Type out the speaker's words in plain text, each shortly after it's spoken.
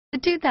The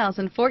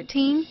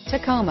 2014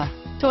 Tacoma.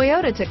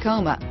 Toyota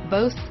Tacoma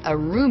boasts a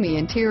roomy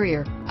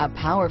interior, a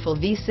powerful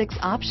V6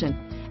 option,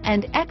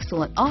 and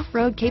excellent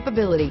off-road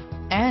capability,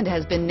 and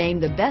has been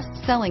named the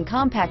best-selling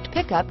compact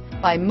pickup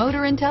by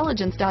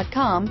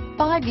MotorIntelligence.com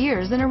 5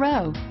 years in a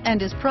row,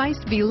 and is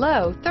priced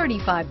below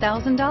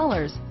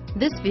 $35,000.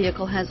 This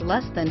vehicle has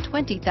less than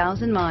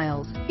 20,000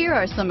 miles. Here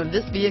are some of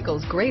this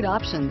vehicle's great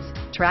options: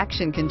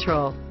 traction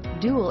control,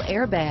 dual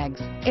airbags,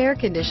 air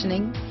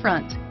conditioning,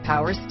 front,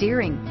 power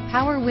steering,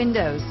 power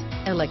windows,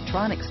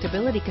 electronic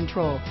stability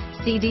control,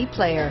 CD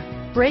player,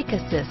 brake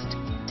assist,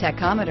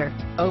 tachometer,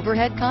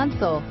 overhead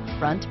console,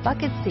 front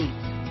bucket seats,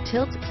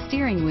 tilt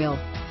steering wheel,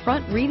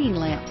 front reading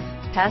lamps,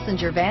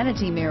 passenger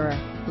vanity mirror,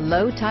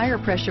 low tire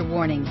pressure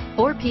warning,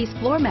 4-piece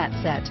floor mat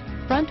set,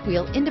 front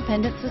wheel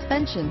independent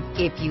suspension.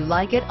 If you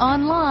like it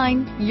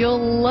online,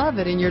 you'll love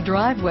it in your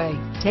driveway.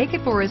 Take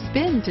it for a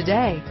spin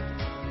today.